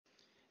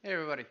Hey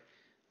everybody.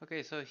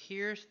 Okay, so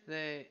here's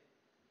the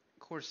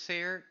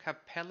Corsair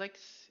CAPELLIX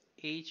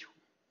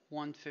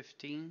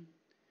H115,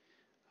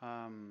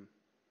 um,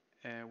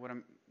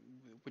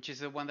 which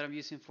is the one that I'm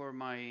using for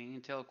my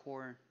Intel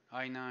Core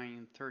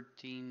i9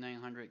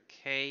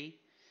 13900K.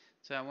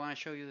 So I want to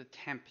show you the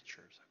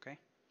temperatures. Okay,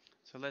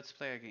 so let's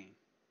play a game.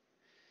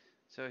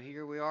 So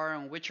here we are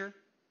on Witcher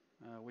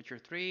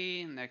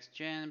 3, next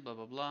gen, blah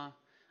blah blah.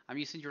 I'm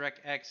using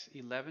DirectX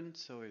 11,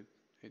 so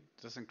it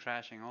doesn't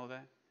crash and all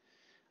that.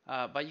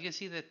 But you can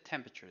see the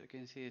temperature. You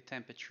can see the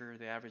temperature,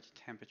 the average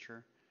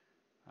temperature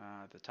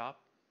at the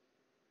top.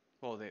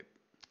 Well, the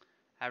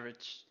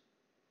average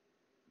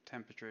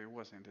temperature it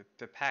wasn't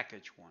the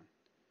package one.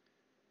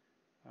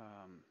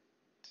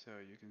 So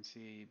you can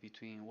see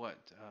between what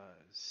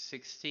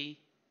 60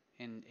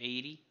 and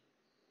 80,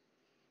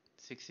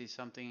 60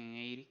 something and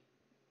 80.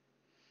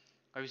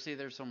 Obviously,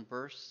 there's some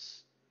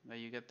bursts that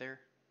you get there.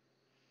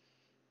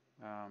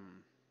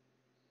 Um,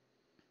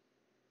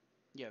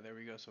 yeah, there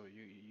we go. So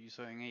you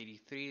saw an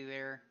 83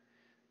 there.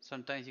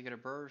 Sometimes you get a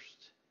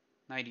burst,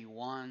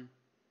 91.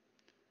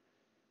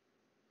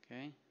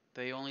 Okay,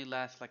 they only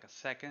last like a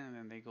second and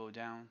then they go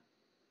down.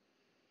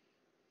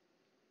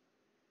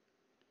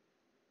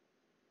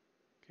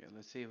 Okay,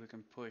 let's see if we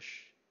can push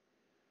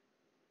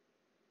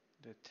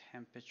the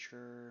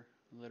temperature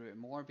a little bit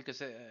more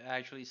because I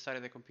actually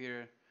started the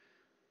computer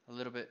a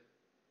little bit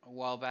a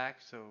while back,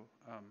 so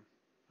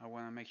I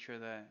want to make sure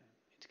that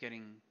it's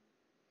getting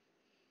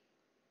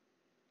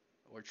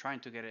or trying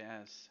to get it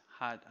as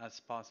hot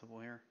as possible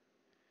here.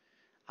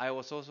 I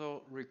was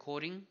also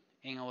recording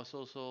and I was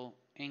also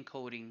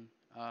encoding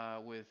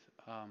with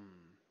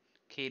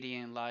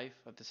KDN Live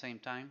at the same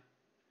time.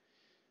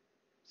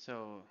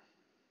 So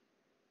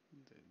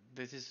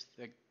this is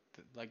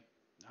like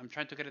I'm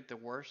trying to get it the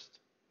worst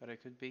that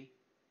it could be.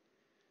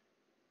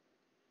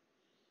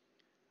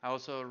 I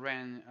also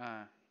ran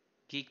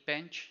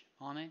Geekbench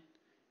on it,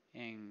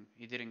 and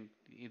it didn't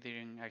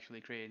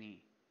actually create any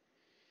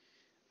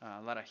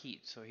a lot of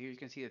heat. So here you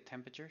can see the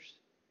temperatures.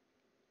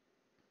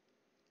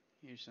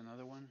 Here's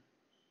another one.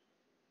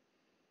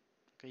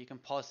 Okay, you can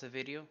pause the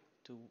video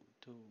to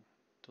to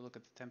to look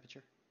at the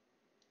temperature.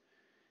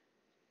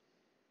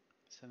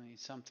 70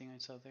 something I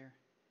saw there.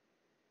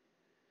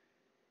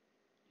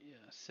 Yeah,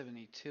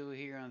 72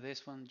 here on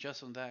this one,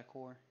 just on that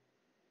core.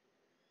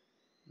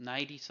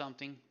 90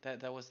 something.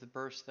 That was the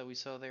burst that we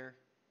saw there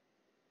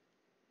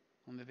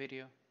on the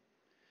video.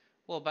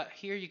 Well, but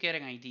here you get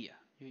an idea.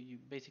 You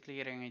basically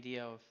get an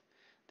idea of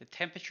the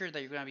temperature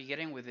that you're going to be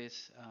getting with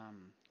this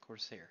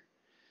Corsair.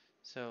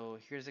 So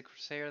here's the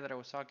Corsair that I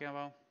was talking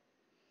about.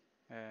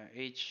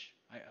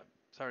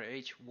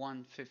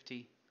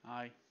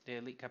 H150i, the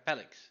ELITE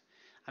CAPELLIX.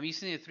 I'm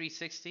using the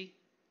 360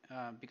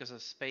 because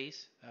of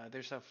space.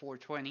 There's a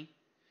 420.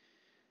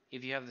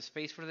 If you have the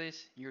space for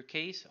this, in your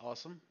case,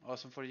 awesome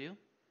for you.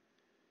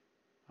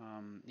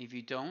 If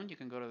you don't, you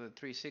can go to the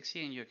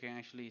 360 and you can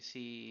actually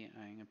see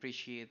and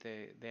appreciate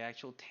the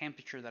actual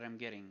temperature that I'm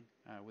getting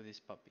with this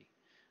puppy.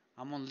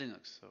 I'm on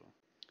Linux,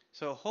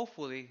 so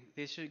hopefully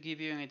this should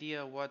give you an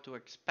idea of what to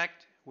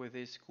expect with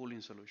this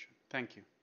cooling solution. Thank you.